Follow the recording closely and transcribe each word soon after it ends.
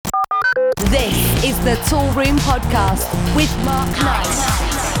This is the Toolroom podcast with Mark Knight.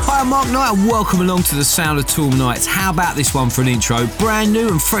 Hi, I'm Mark Knight and welcome along to the Sound of Tool Nights. How about this one for an intro? Brand new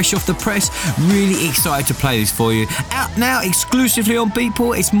and fresh off the press. Really excited to play this for you. Out now exclusively on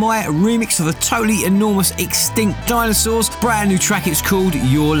Beatport, it's my remix of the totally enormous Extinct Dinosaurs. Brand new track, it's called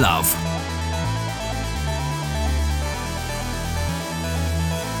Your Love.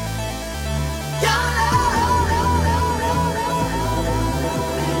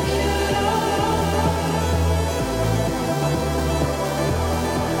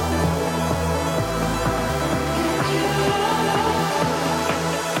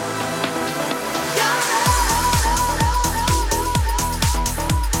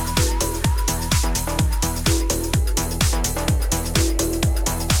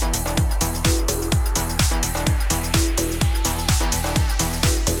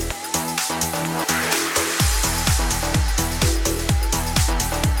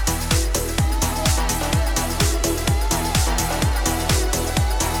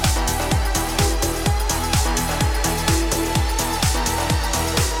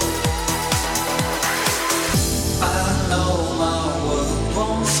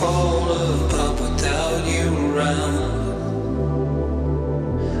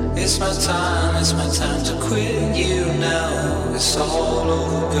 It's my time to quit you now. It's all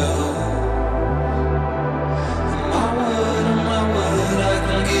over, girl. My word, I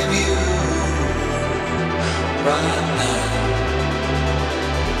can give you right now.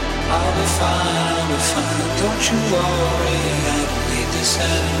 I'll be fine. Don't you worry, I don't need this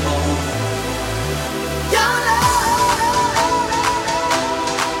anymore. Your love.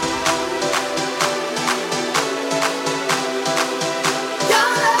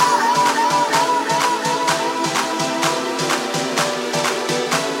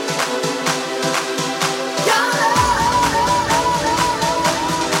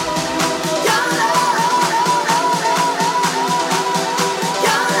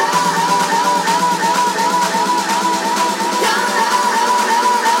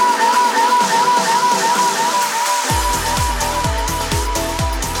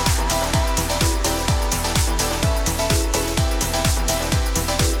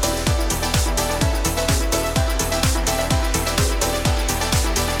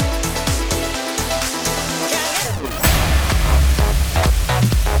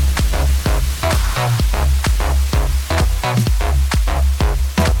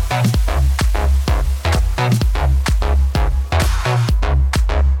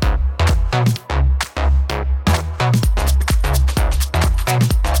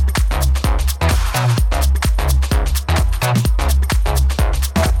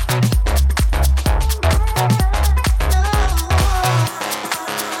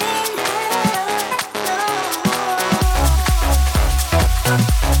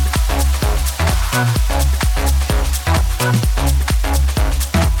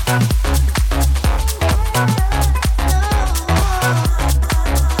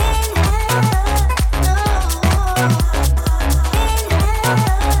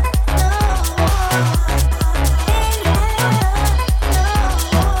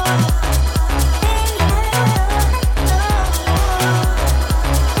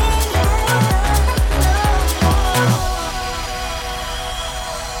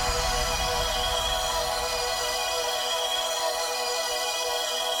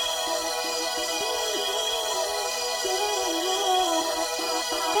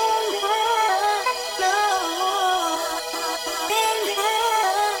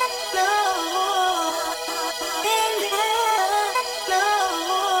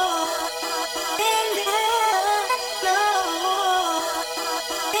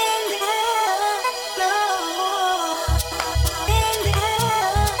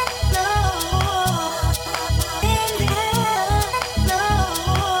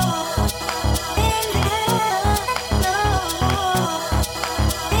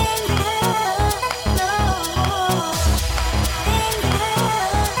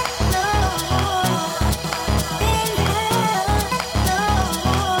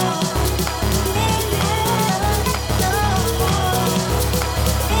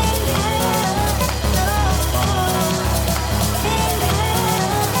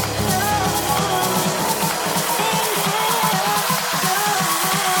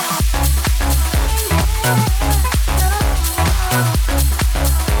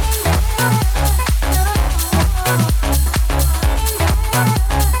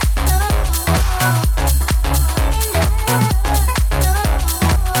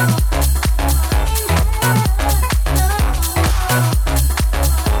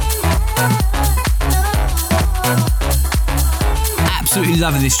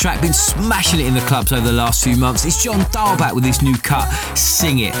 track, been smashing it in the clubs over the last few months. It's John Dahlback with his new cut,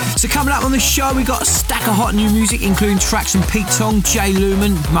 Sing It. So coming up on the show, we got a stack of hot new music, including tracks from Pete Tong, Jay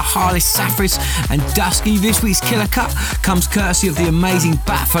Lumen, Mihalis Safris and Dusky. This week's killer cut comes courtesy of the amazing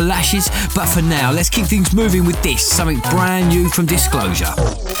Bat for Lashes. But for now, let's keep things moving with this, something brand new from Disclosure.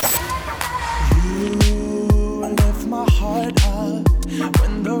 You lift my heart up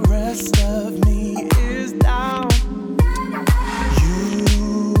when the rest of me is down.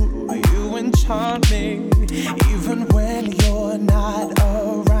 You enchant me even when you're not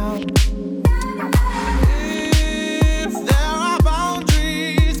around. If there are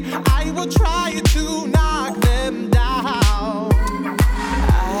boundaries, I will try to knock them down.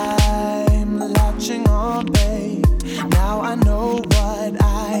 I'm latching on, babe. Now I know what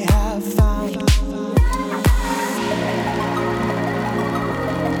I have found.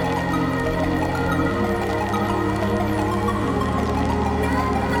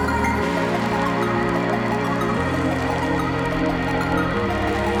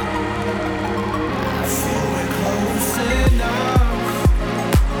 I feel we're close enough.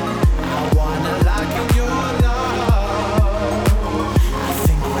 I wanna lock in your love. I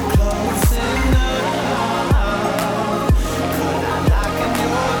think we're close enough. Could I lock in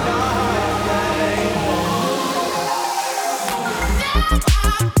your love, babe?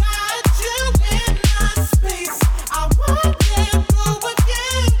 I got you in my space. I won't let go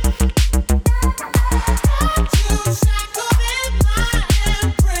again. Got you shackled in my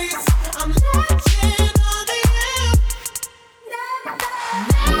embrace. I'm latching onto you. Now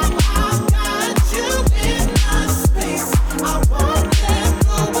I got you in my space. I won't let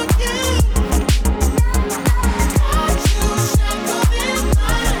go again. Got you shackled in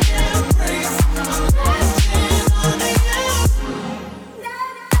my embrace. I'm latching onto you.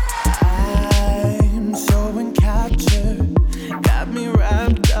 I'm so encaptured, got me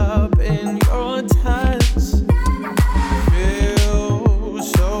wrapped up in your touch. Feel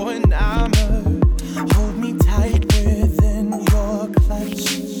so enamored, hold me tight within your clutch.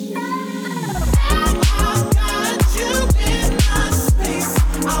 I got you in my space,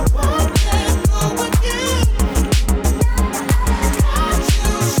 I won't let go again. Got you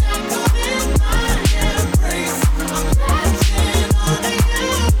shackled in my embrace, I'm latching onto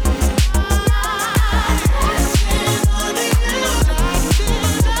you.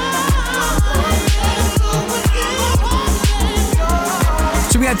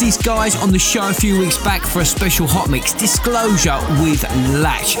 So we had these guys on the show a few weeks back for a special hot mix, Disclosure with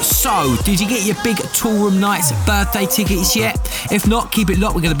Latch. So, did you get your big Toolroom Nights birthday tickets yet? If not, keep it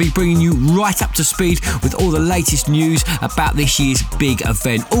locked. We're going to be bringing you right up to speed with all the latest news about this year's big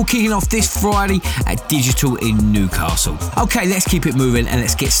event. All kicking off this Friday at Digital in Newcastle. Okay, let's keep it moving and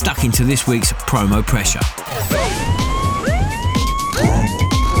let's get stuck into this week's promo pressure.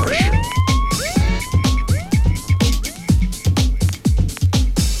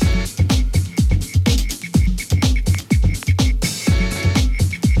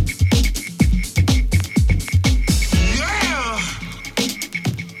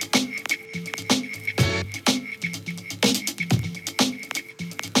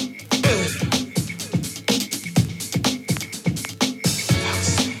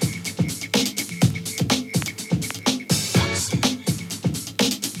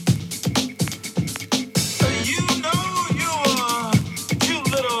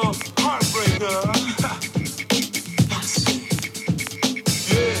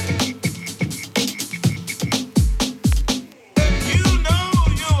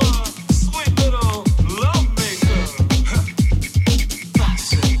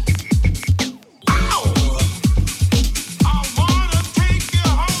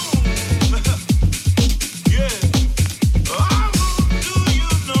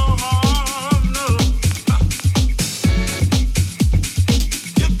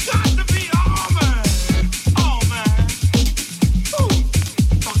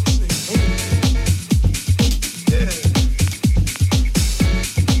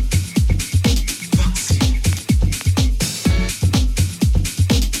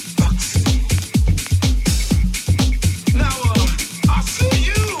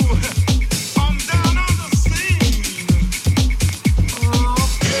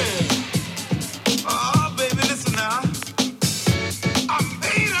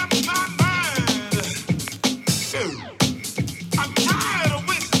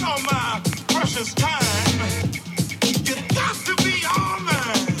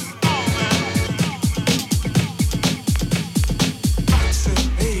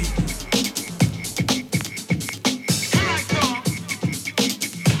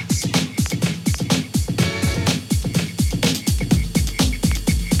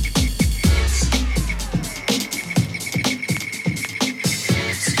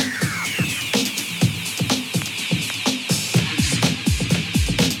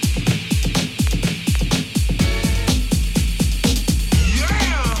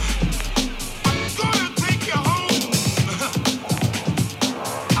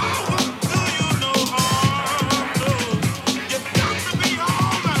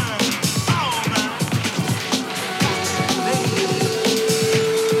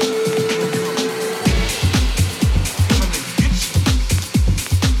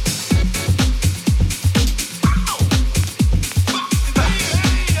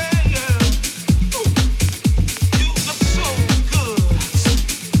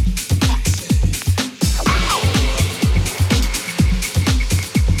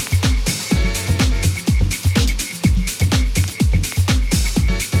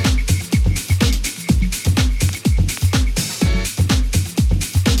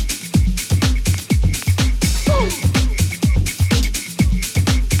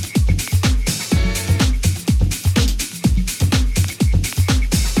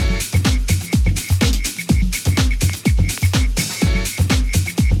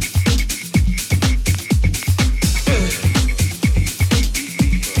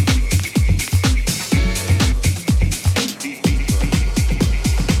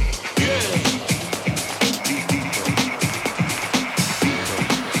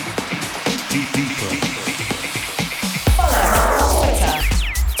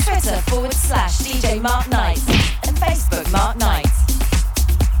 Twitter.com/DJ Mark Knight and Facebook Mark Knight.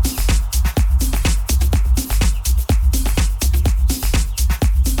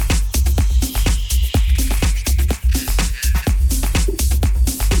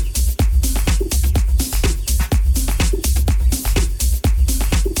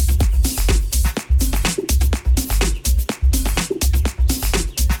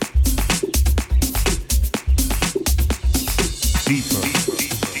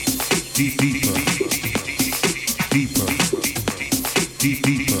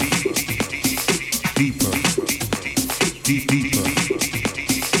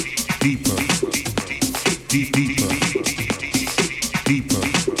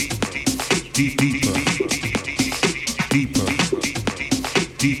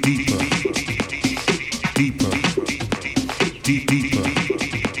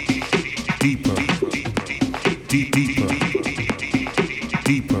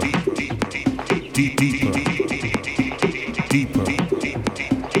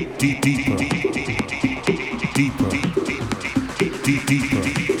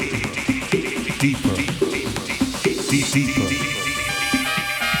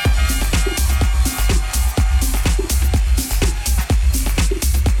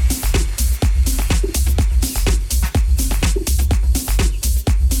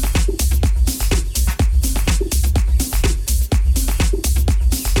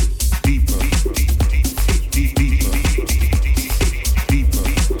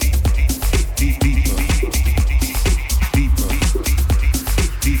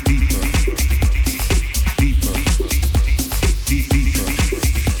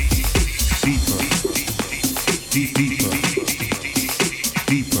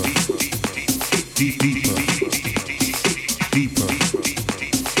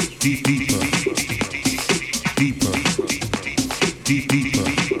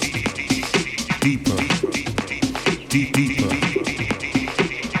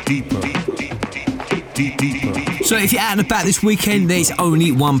 So if you're out and about this weekend, there's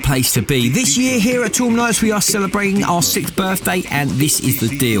only one place to be. This year here at Toolroom Nights, we are celebrating our 6th birthday, and this is the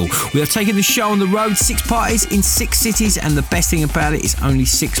deal. We are taking the show on the road, 6 parties in 6 cities, and the best thing about it is only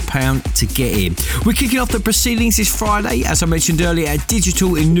 £6 to get in. We're kicking off the proceedings this Friday, as I mentioned earlier, at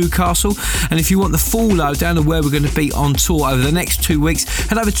Digital in Newcastle. And if you want the full lowdown of where we're going to be on tour over the next 2 weeks,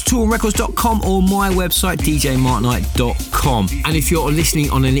 head over to toolroomrecords.com or my website, djmarkknight.com. And if you're listening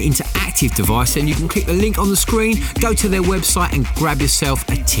on an interactive device, then you can click the link on the screen, go to their website and grab yourself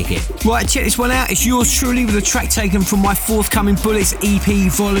a ticket. Right, check this one out. It's yours truly with a track taken from my forthcoming Bullets EP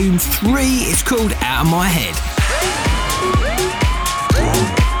Volume 3. It's called Out of My Head.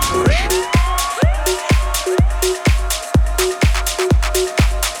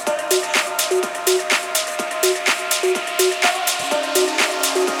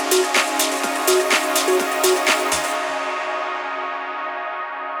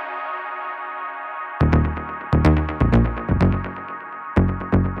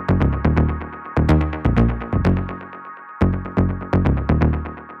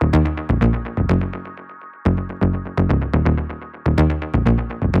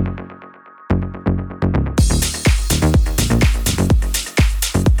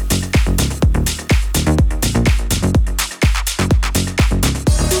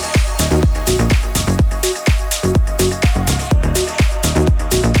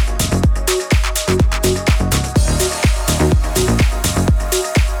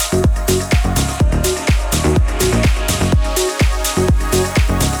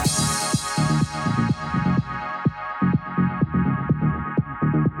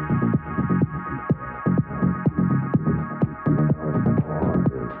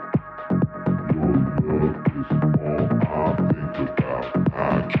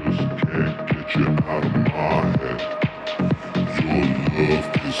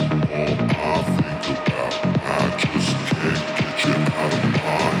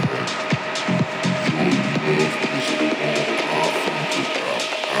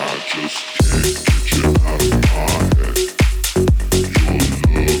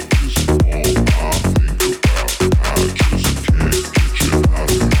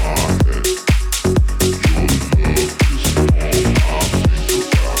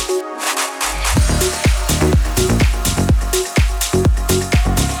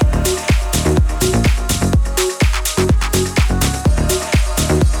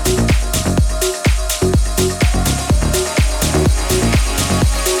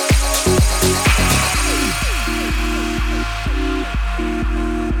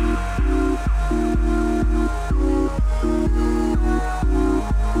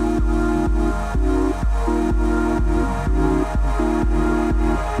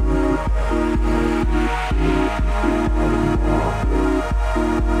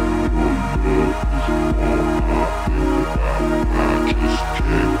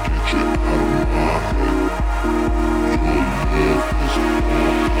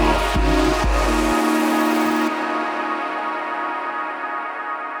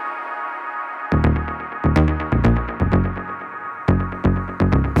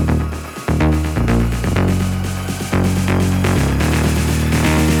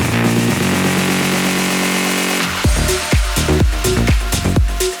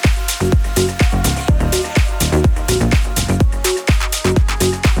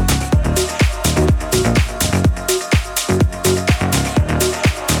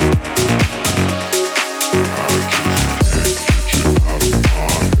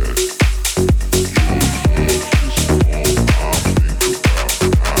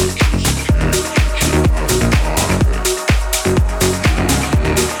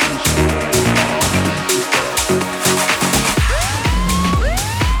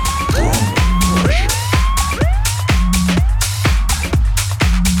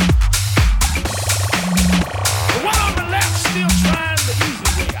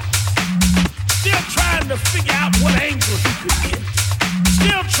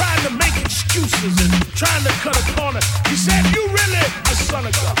 cut a corner. He said, you really a son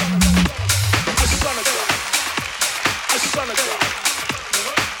of God. A son of God. A son of God.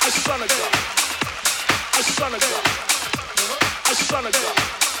 A son of God. A son of God. A son of God.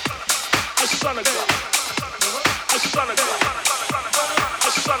 A son of God. A son of God.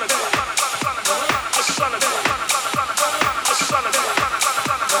 A son of God. A son of God. A son of God. A son of God.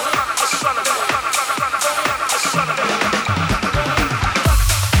 A son of God. A son of God.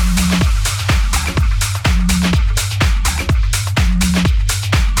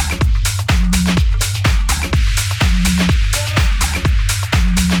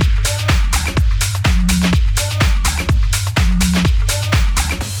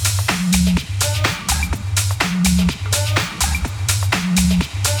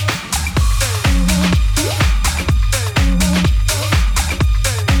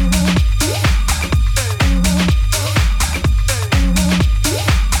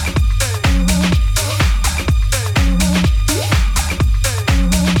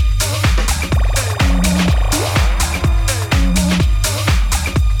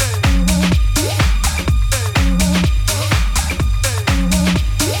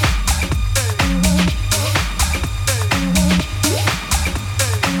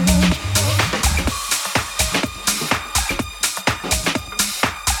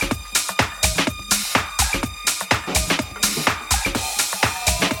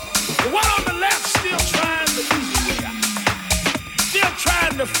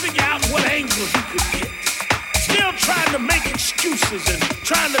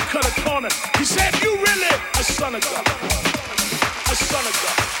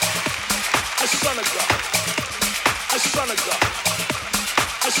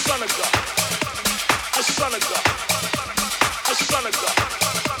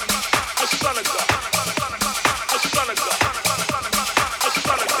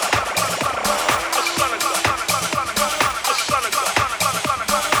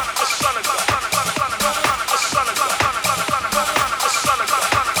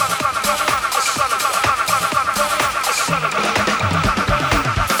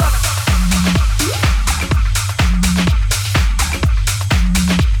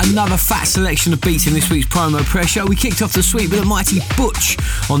 Another fat selection of beats in this week's promo pressure. We kicked off the sweep with a mighty Butch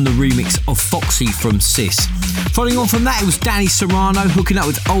on the remix of Foxy from Sis. Following on from that, it was Danny Serrano hooking up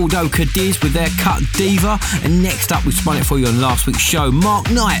with Old Oka Diz with their cut Diva. And next up, we spun it for you on last week's show, Mark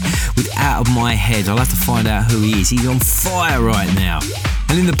Knight with Out of My Head. I'll have to find out who he is. He's on fire right now.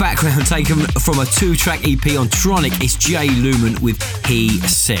 And in the background, taken from a 2-track EP on Tronic, it's Jay Lumen with He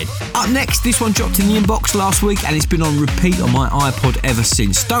Said. Up next, this one dropped in the inbox last week and it's been on repeat on my iPod ever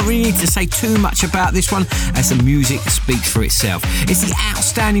since. Don't really need to say too much about this one as the music speaks for itself. It's the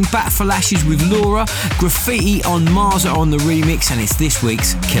outstanding Bat for Lashes with Laura, Graffiti on Marza on the remix, and it's this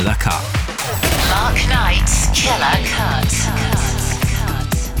week's Killer Cut. Mark Knight's Killer Cut.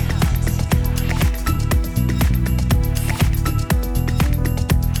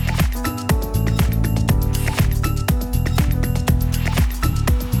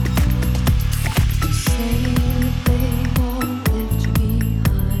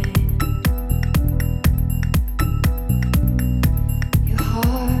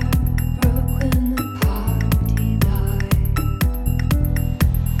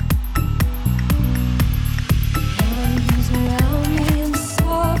 Around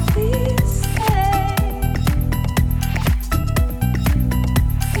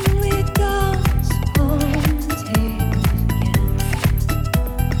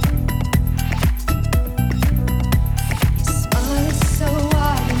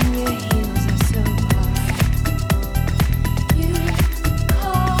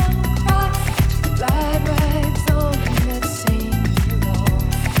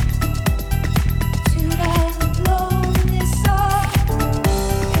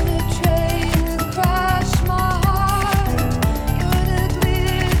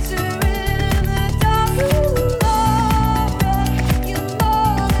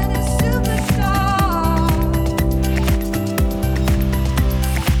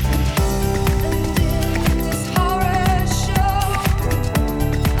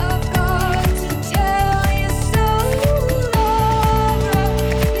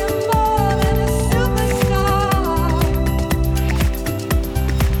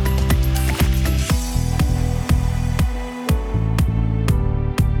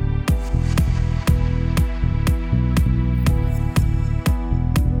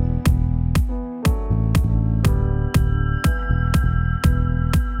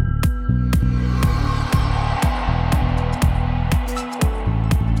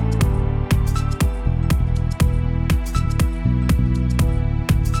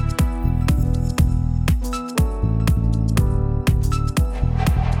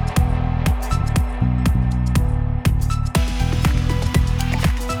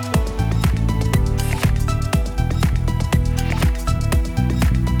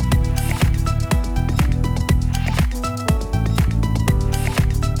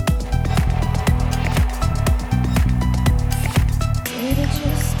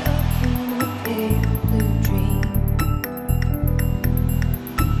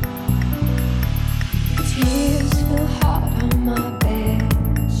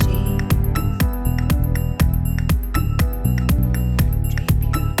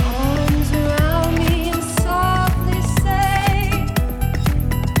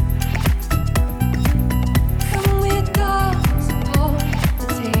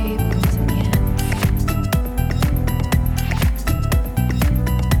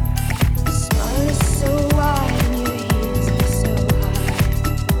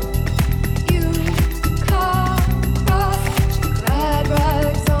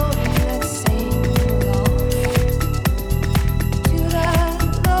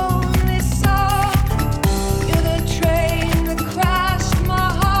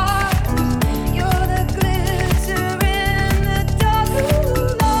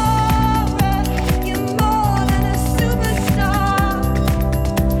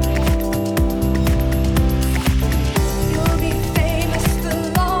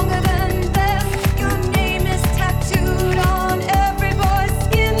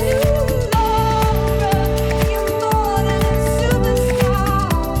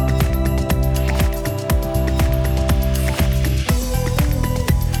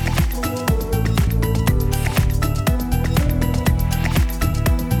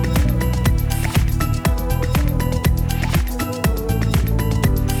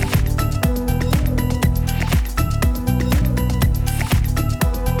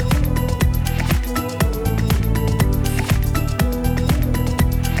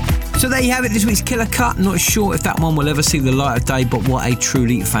So there you have it, this week's Killer Cut. Not sure if that one will ever see the light of day, but what a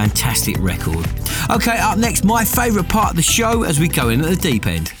truly fantastic record. Okay, up next, my favourite part of the show as we go in at the deep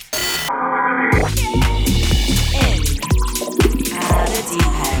end.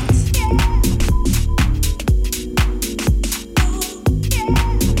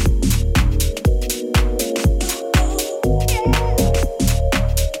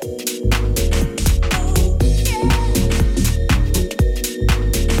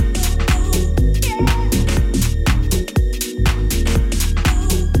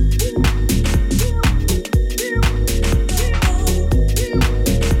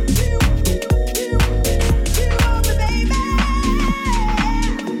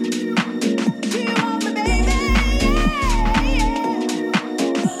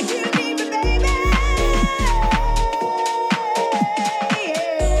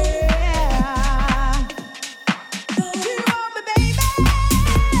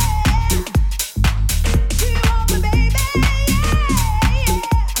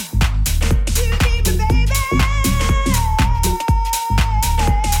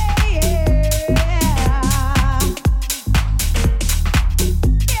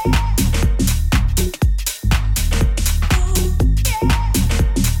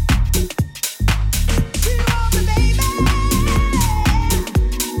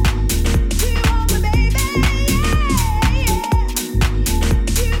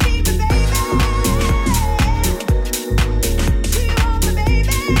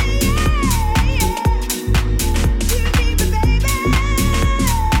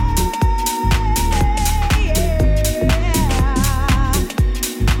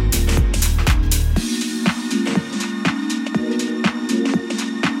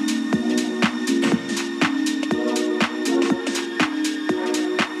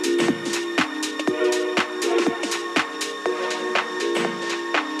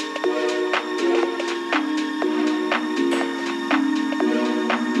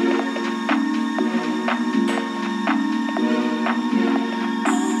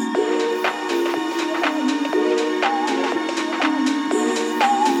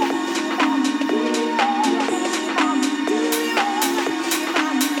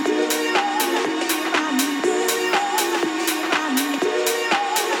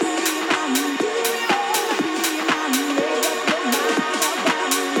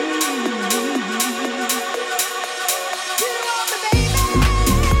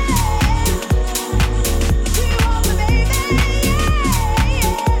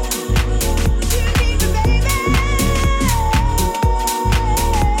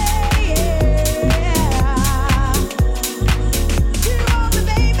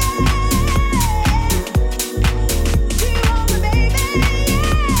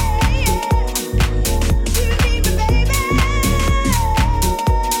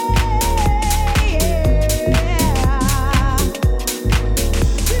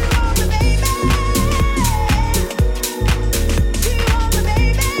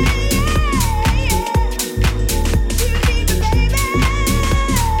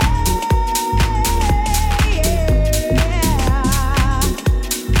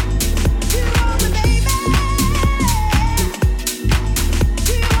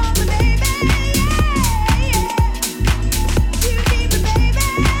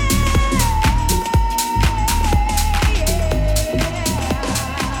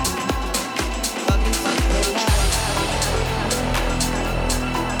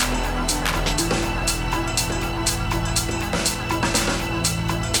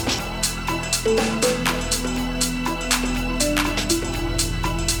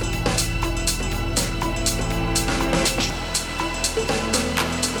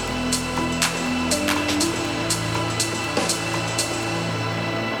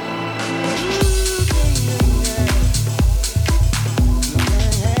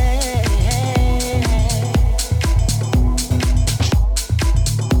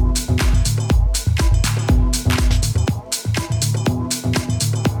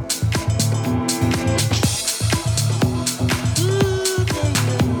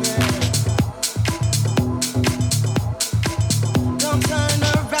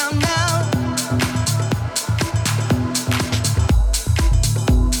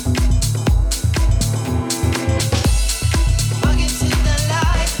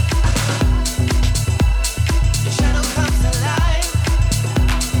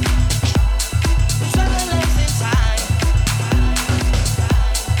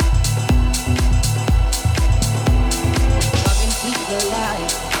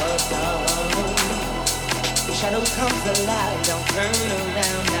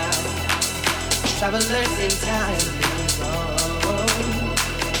 travelers in time.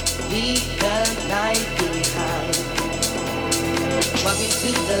 Leave the night behind. Walk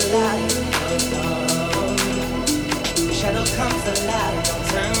into the light. Shadow comes alive. Don't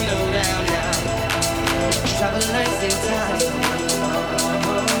turn around now. Travelers in time.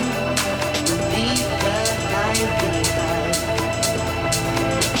 Leave the night behind.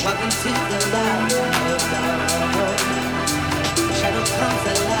 Walk into the light. Shadow comes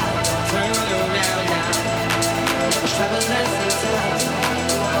alive. Don't turn around now. Travelers in time.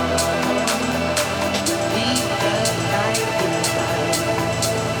 Leave the night behind.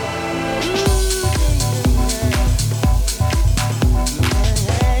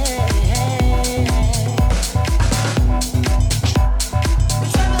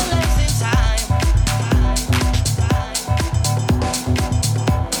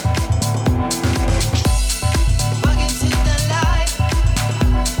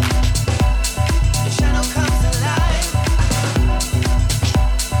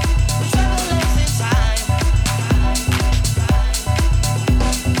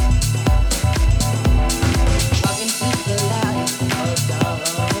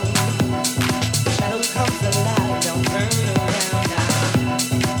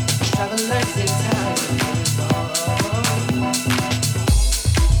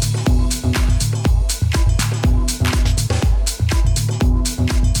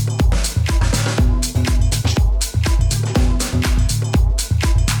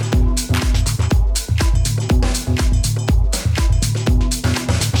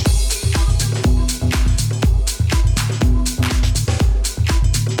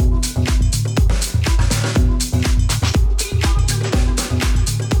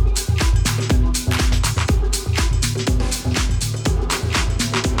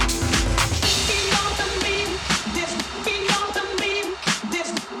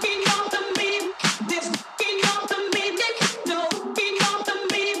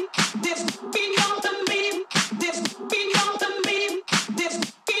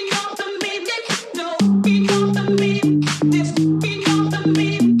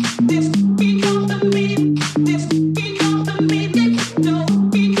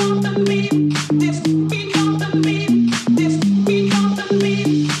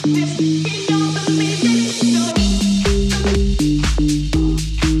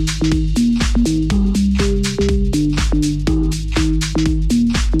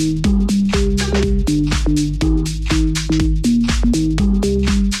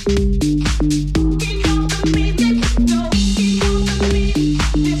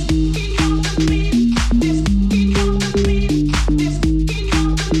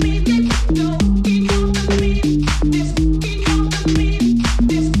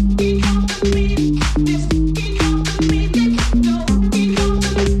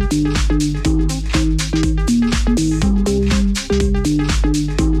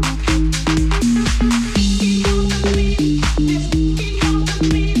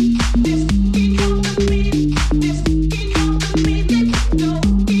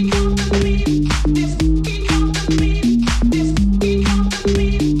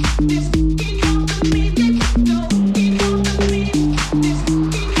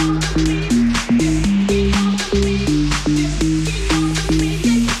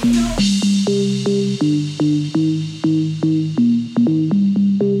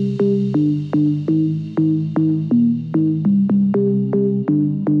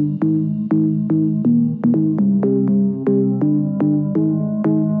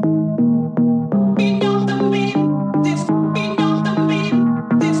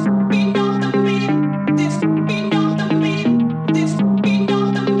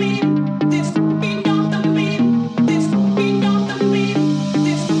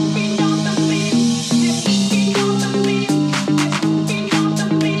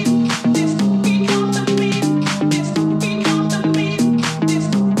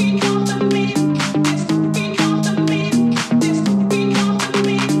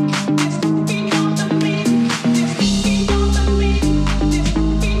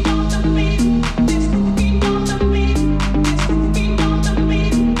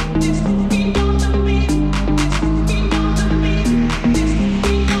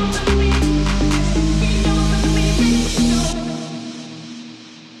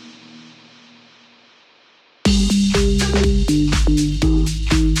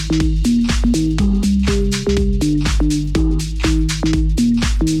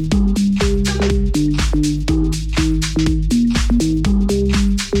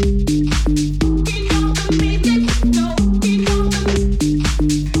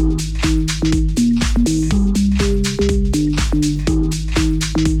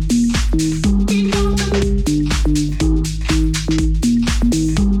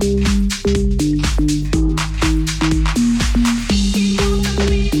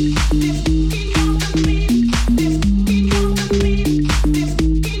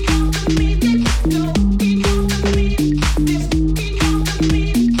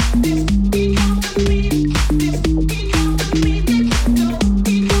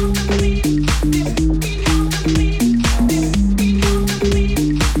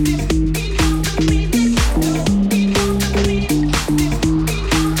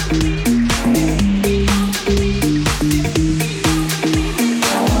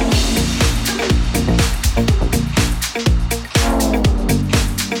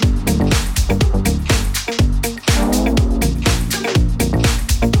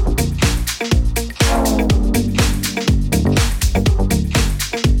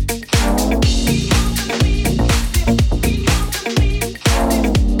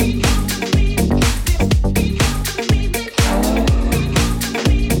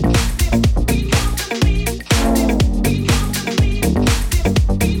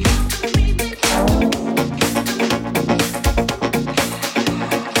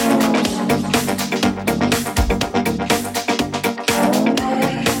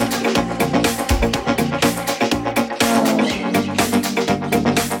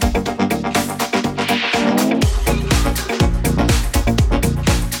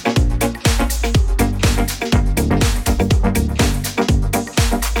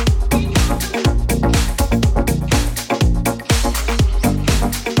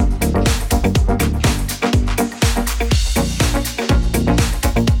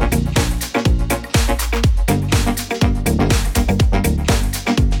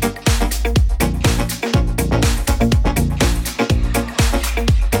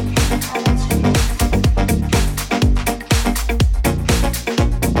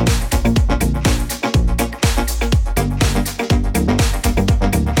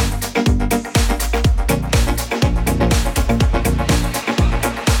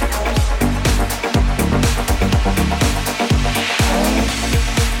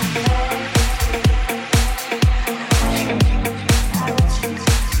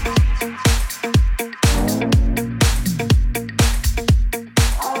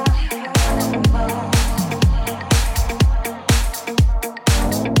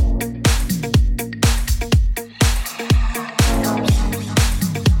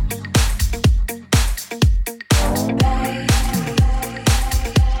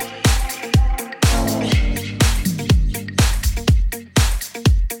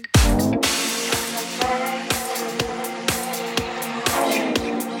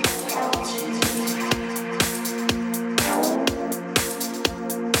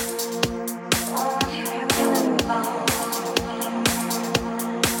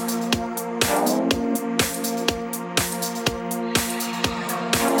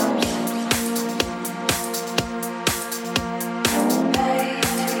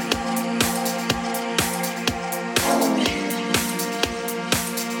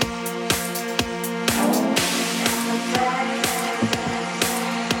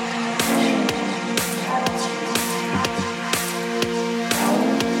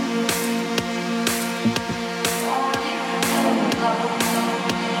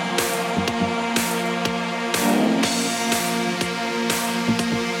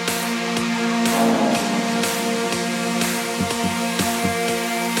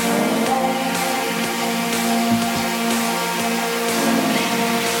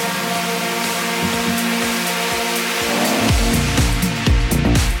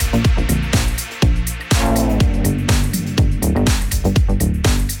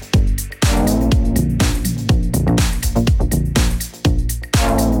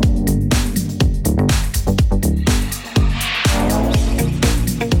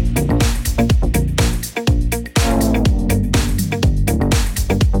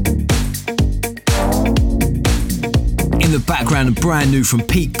 and brand new from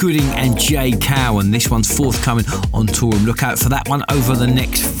Pete Gooding and Jay Cowan. This one's forthcoming on Toolroom. Look out for that one over the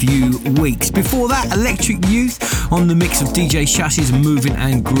next few weeks. Before that, Electric Youth on the mix of DJ Shush's Moving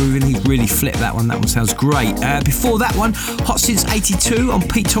and Grooving. He's really flipped that one. That one sounds great. Before that one, Hot Since 82 on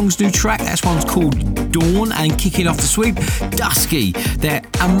Pete Tong's new track. That one's called Dawn. And kicking off the sweep, Dusky, their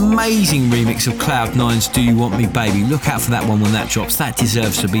amazing remix of Cloud9's Do You Want Me Baby. Look out for that one when that drops. That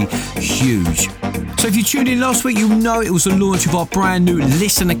deserves to be huge. So if you tuned in last week, you'll know it was the launch of our brand new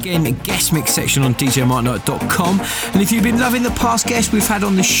Listen Again guest mix section on djmarknight.com. And if you've been loving the past guests we've had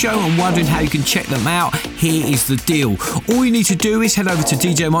on the show and wondering how you can check them out, here is the deal. All you need to do is head over to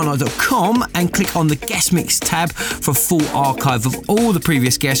djmarknight.com and click on the guest mix tab for a full archive of all the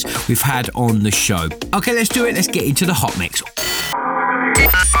previous guests we've had on the show. Okay, let's do it. Let's get into the hot mix.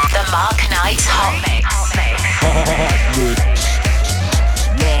 The Mark Knight Hot Mix.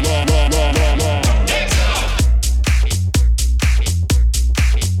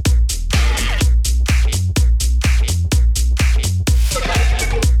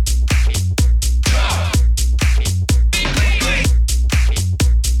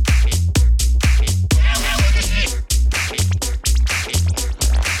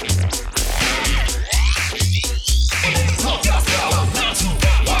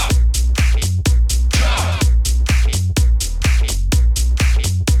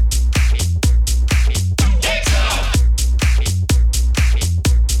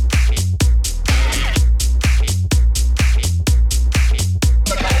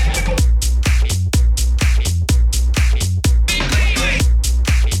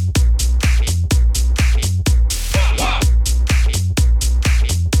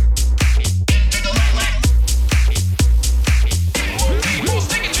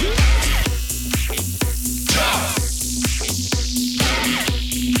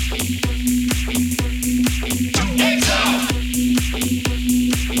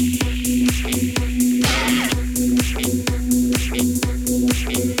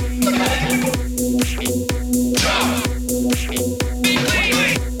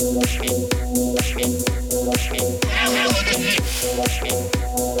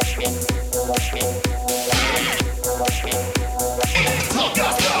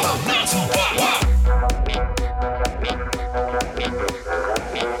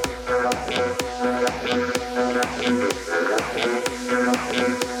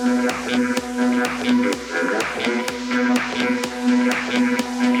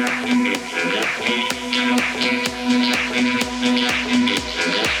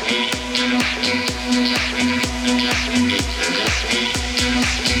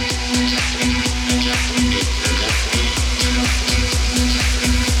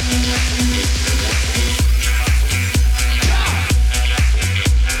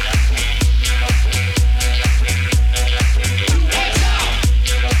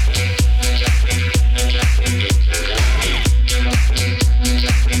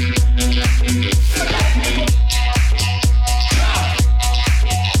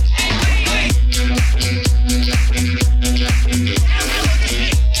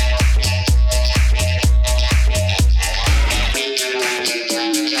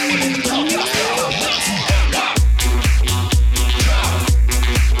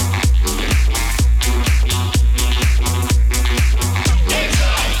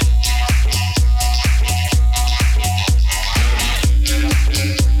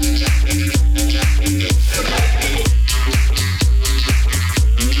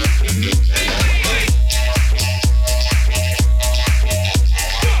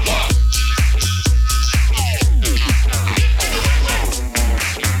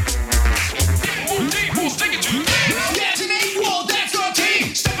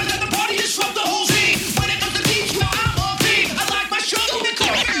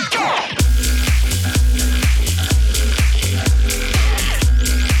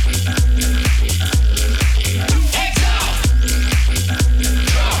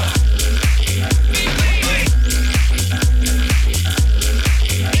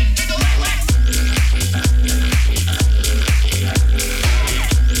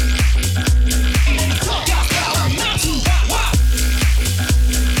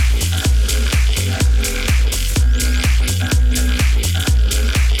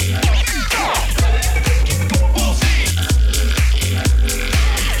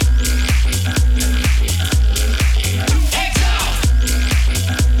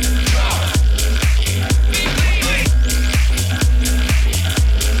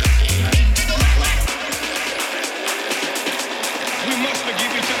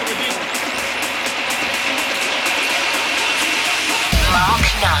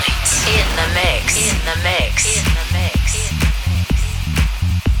 In the mix.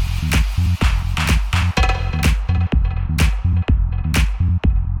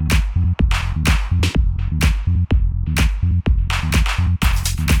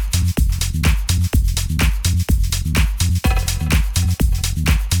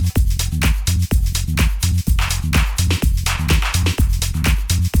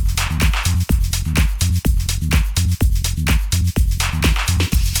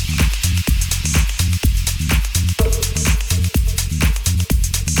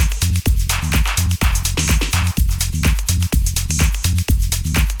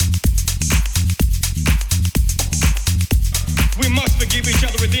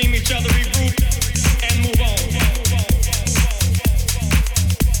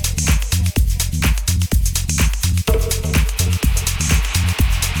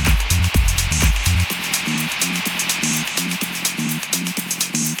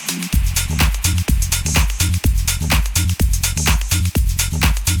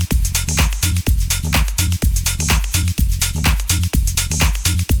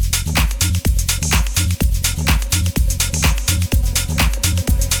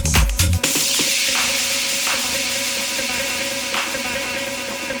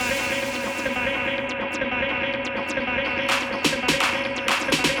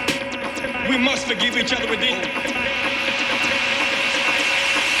 we must forgive each other within.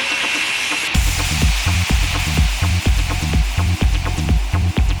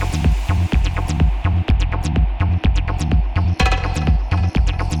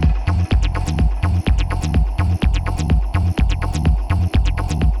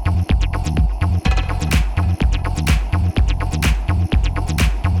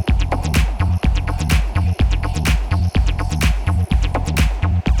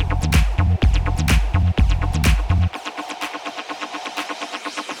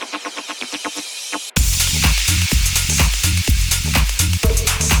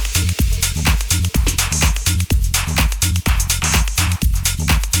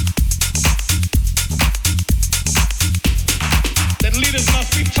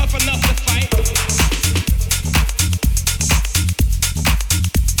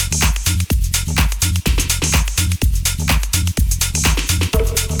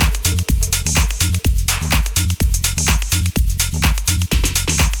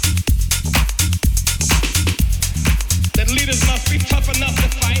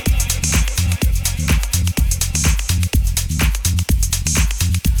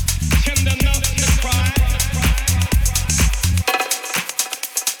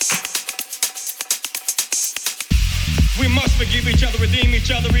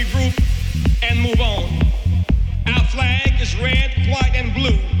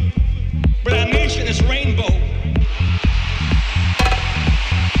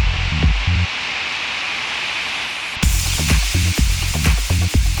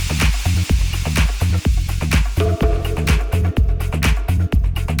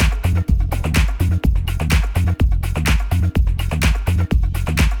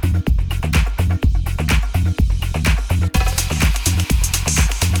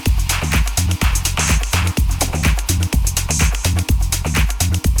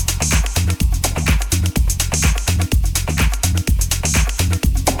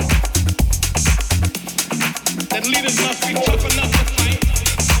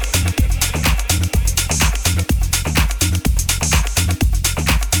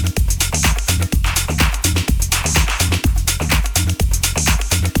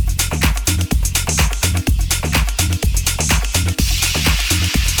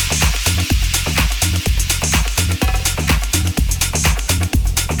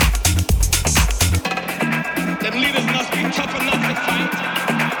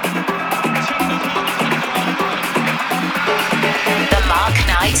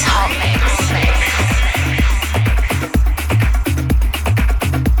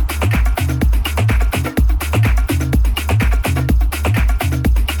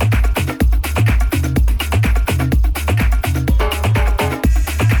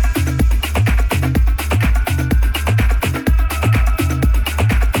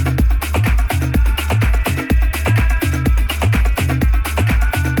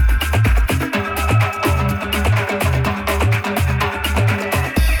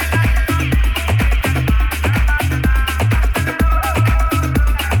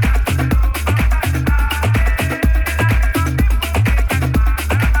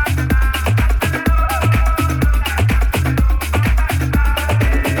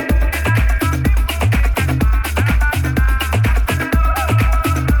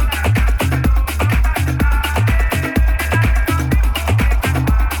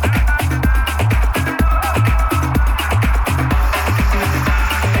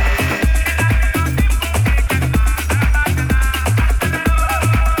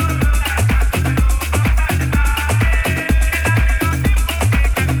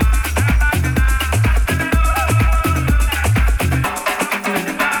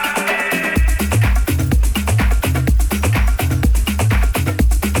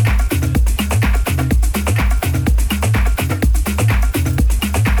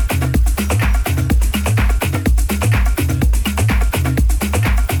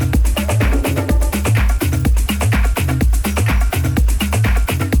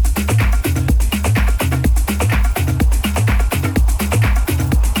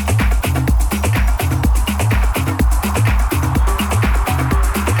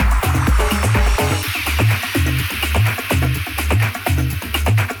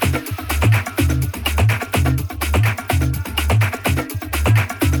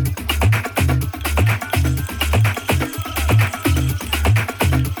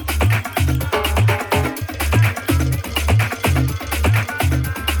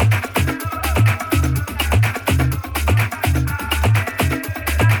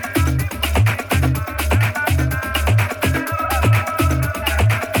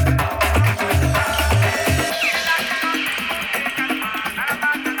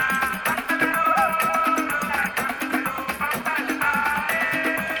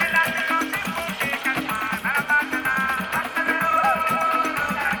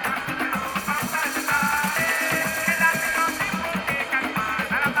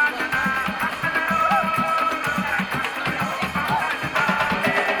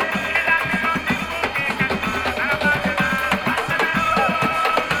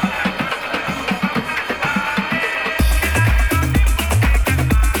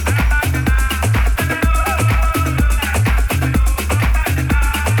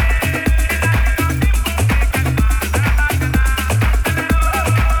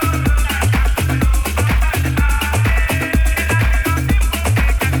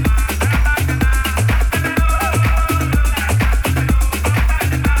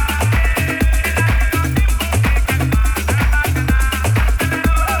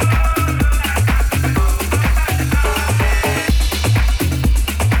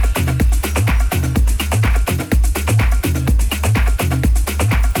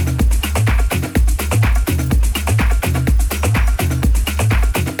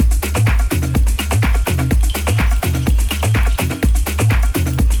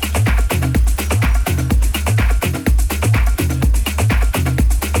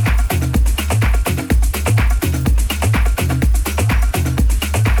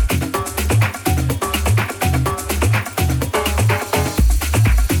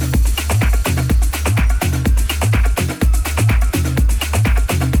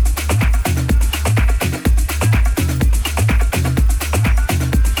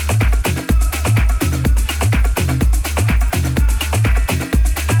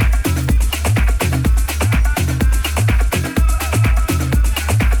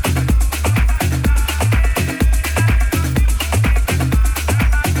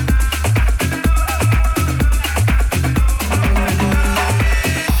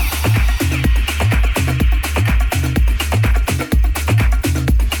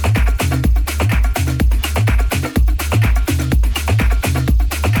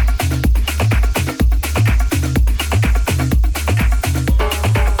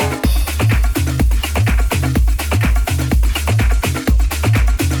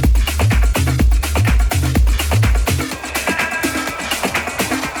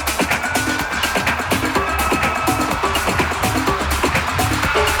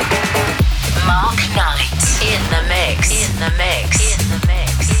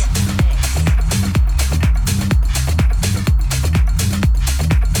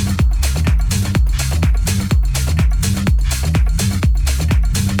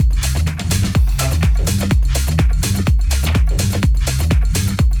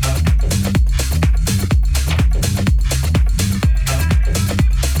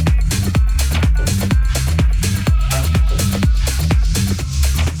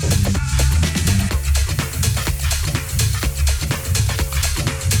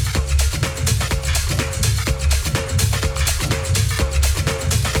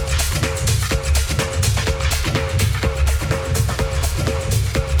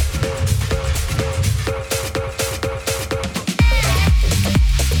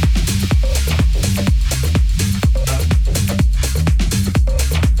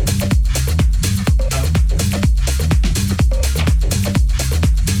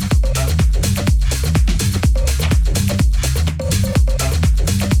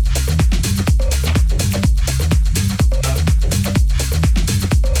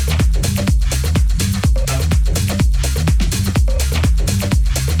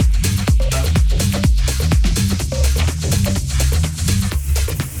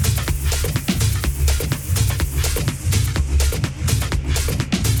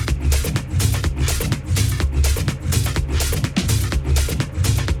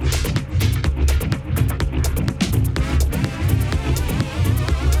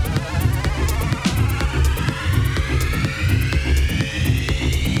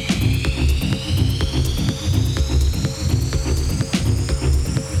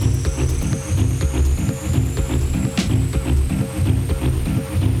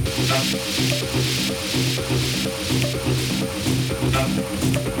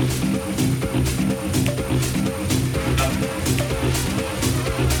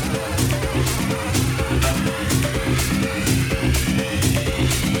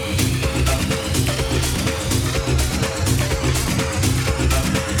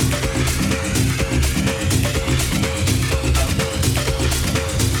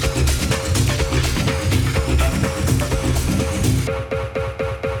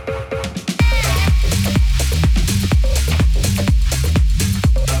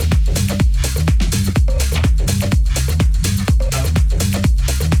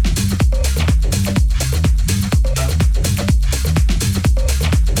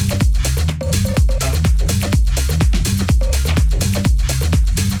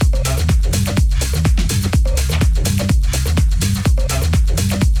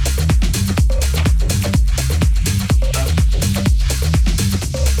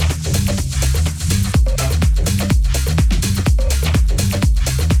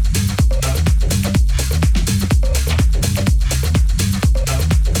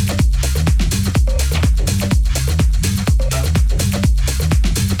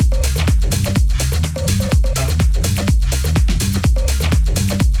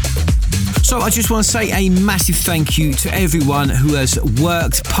 I just want to say a massive thank you to everyone who has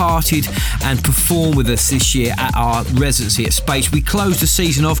worked, partied and performed with us this year at our residency at Space. We closed the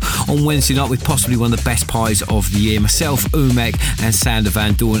season off on Wednesday night with possibly one of the best pies of the year. Myself, Umek and Sander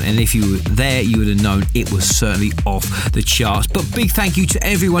Van Doorn, and if you were there you would have known it was certainly off the charts. But big thank you to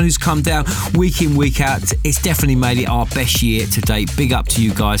everyone who's come down week in, week out. It's definitely made it our best year to date. Big up to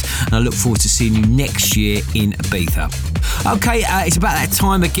you guys, and I look forward to seeing you next year in Ibiza. Okay, it's about that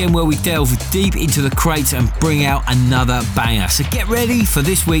time again where we delve deep into the crates and bring out another banger. So get ready for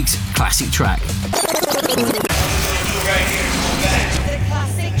this week's classic track. The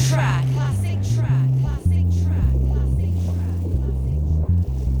classic track.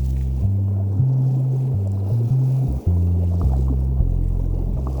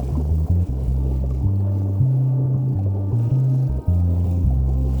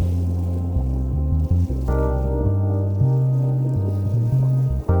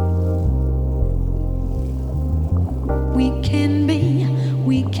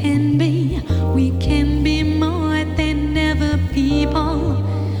 We can be more than ever people,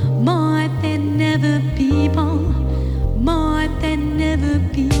 more than ever people, more than ever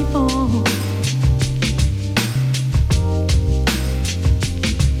people.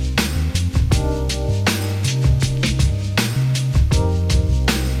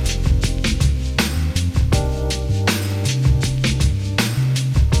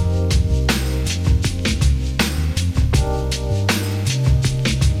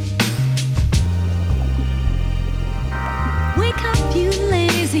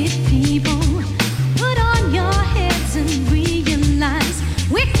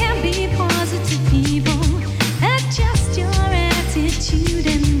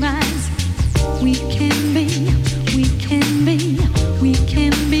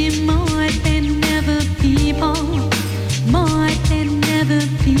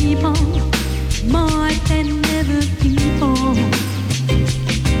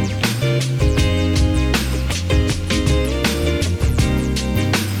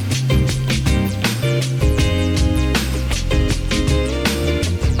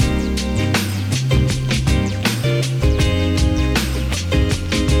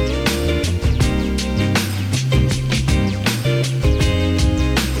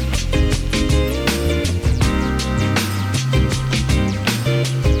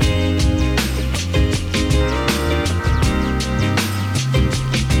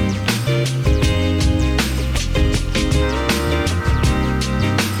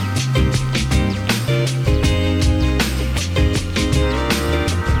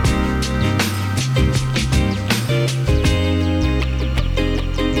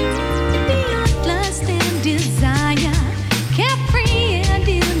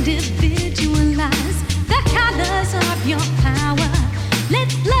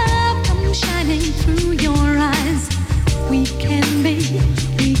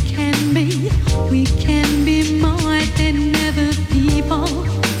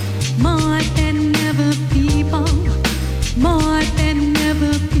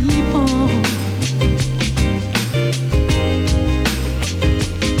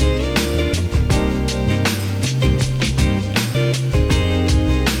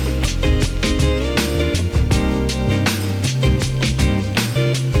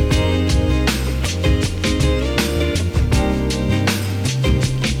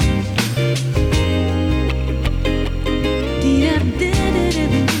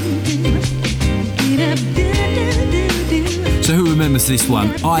 This one,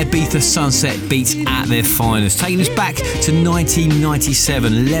 Ibiza Sunset Beats at their finest, taking us back to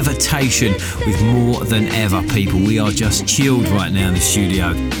 1997, Levitation with More Than Ever. People, we are just chilled right now in the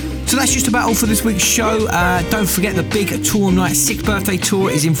studio. So that's just about all for this week's show. Don't forget the big Toolroom Night 6th birthday tour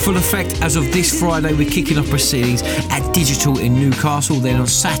is in full effect as of this Friday. We're kicking off proceedings at Digital in Newcastle. Then on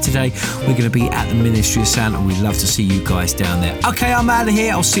Saturday we're going to be at the Ministry of Sound, and we'd love to see you guys down there. Okay, I'm out of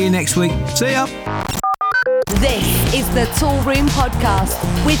here. I'll see you next week. See ya. This is the Toolroom Podcast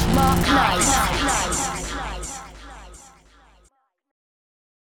with Mark Knight.